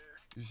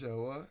You said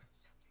what?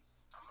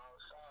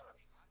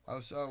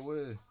 Outside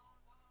where?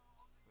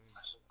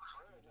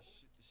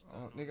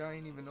 Nigga, I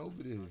ain't even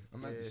over there.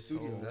 I'm at the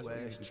studio. That's why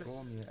you used to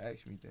call me and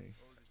ask me things.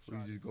 So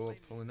you just go up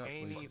pulling up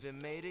places. Ain't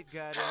even made it,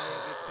 got a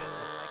nigga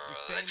feeling like you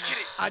famous.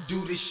 I do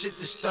this shit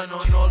to stun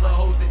on all the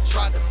hoes that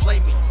try to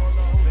play me.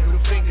 Middle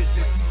fingers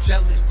if you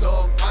jealous,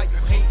 dog, why you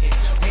hating?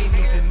 Ain't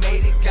even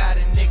made it, got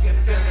a nigga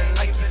feeling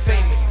like you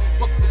famous.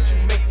 Fuck what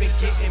you make, been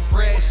getting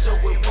bread, so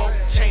it won't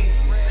change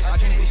me. I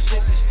do this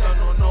shit to stun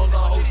on all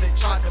the hoes that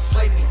try to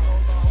play me.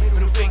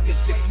 Middle fingers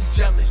if you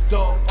jealous,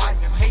 dog, why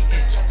you hating?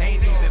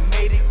 Ain't even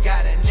made it,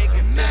 got a nigga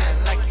feeling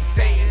like you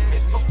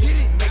famous. Fuck what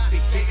you make,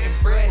 been getting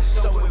bread,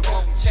 so it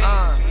won't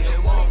change me.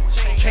 It won't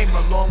change. Came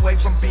a long way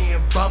from being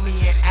bummy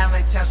in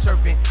Allentown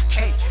serving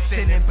cake,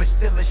 sinning but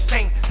still a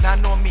saint.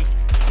 Not on me.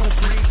 Who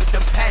breathe with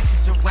them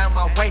passes around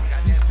my way?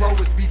 These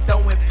growers be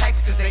throwing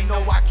packs cause they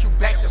know I cue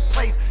back the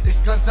place. This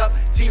guns up,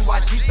 Team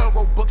YG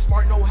thorough, book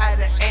smart, know how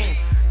to aim.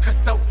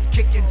 Cutthroat,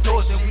 kicking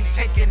doors and we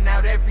taking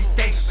out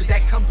everything. But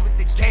that comes with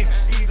the game.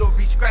 Eat or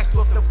be scratched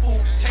off the food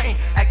chain.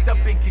 Act up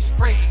and get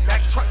sprained. Back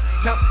truck,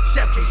 dump,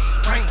 shell cases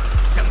drained.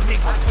 Young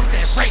nigga do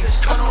that rain.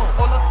 Come on,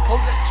 all the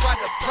hoes that try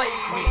to play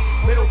me.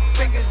 Middle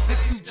fingers if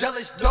you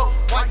jealous, though.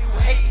 Why you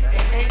hating?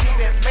 Ain't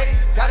even made it.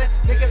 Got a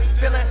nigga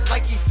feeling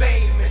like he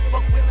famous.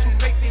 Fuck what you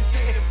making,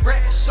 getting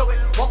bread, so it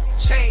won't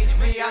change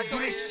me. I do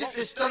this shit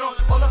to stun on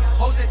all the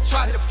hoes that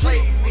try to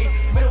play me.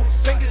 Middle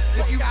fingers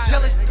if you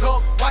jealous,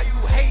 though. Why you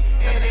hating?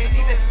 Ain't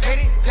even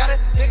made it. Got a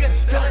nigga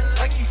feeling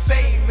like he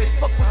famous.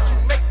 Fuck what you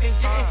making,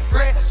 getting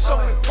bread, so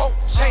it won't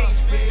change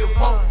me. It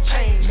won't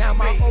change. Now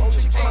my old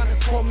chick tryna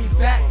call me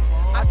back.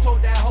 I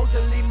told that hoe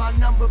to leave my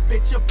number,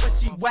 bitch, your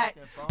pussy whack.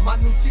 My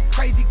new chick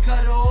crazy,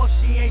 cut her off,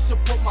 she ain't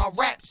support my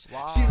raps.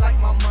 She like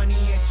my money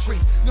and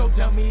tree, no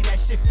dummy, that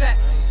shit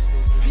facts.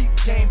 Peep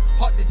game,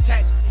 heart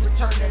attacks,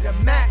 return to the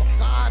Mack.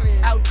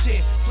 Out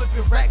here,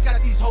 flipping racks, got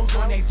these hoes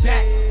on they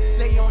back.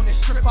 They on the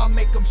strip, I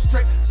make them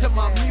strip to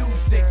my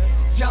music.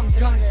 Young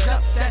guns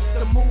up, that's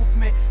the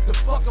movement. The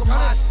fuck am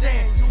I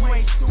saying? You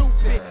ain't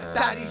stupid.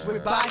 Thotties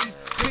with bodies,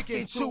 pick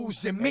and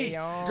choosing me.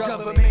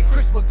 Government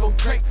Chris, but go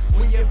Drake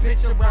when your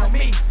bitch around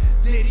me.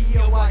 Diddy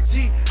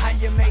OIG, how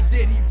you make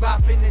Diddy bop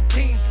in the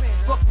team?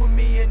 Fuck with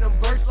me in them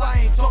birds,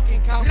 I ain't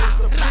talking combo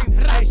supreme.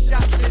 Hey,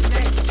 shot the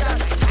next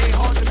shot, ain't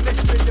hard to miss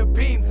with the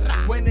beam.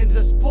 Winning's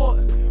a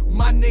sport,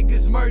 my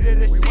niggas murder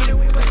the scene.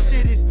 This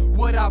shit is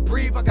what I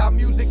breathe, I got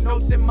music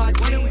notes in my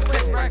jeans.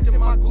 10 racks in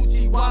my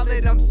Gucci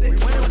wallet, I'm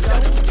sitting on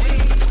double G.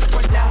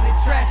 Run down in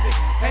traffic,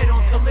 head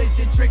on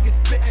collision, triggers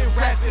spitting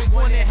rapid,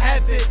 wanna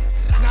have it.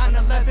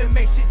 9/11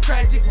 makes it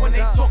tragic when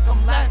they talk,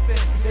 I'm laughing.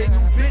 They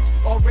new bitch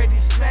already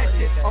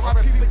smashed it.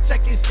 R.I.P.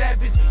 protecting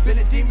savage, been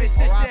a demon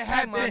since it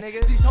happened.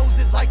 These hoes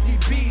is like these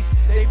bees,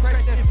 they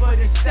pressing for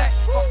the sack.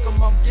 Fuck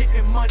 'em, I'm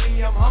getting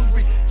money, I'm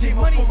hungry. Team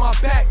up on my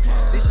back,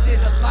 this shit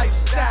a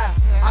lifestyle.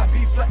 I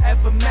be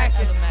forever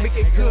macking,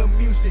 making good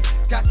music.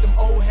 Got them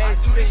old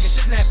heads,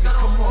 fingers snapping.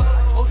 Come on,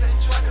 hoes that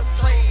try to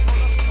play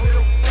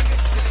me.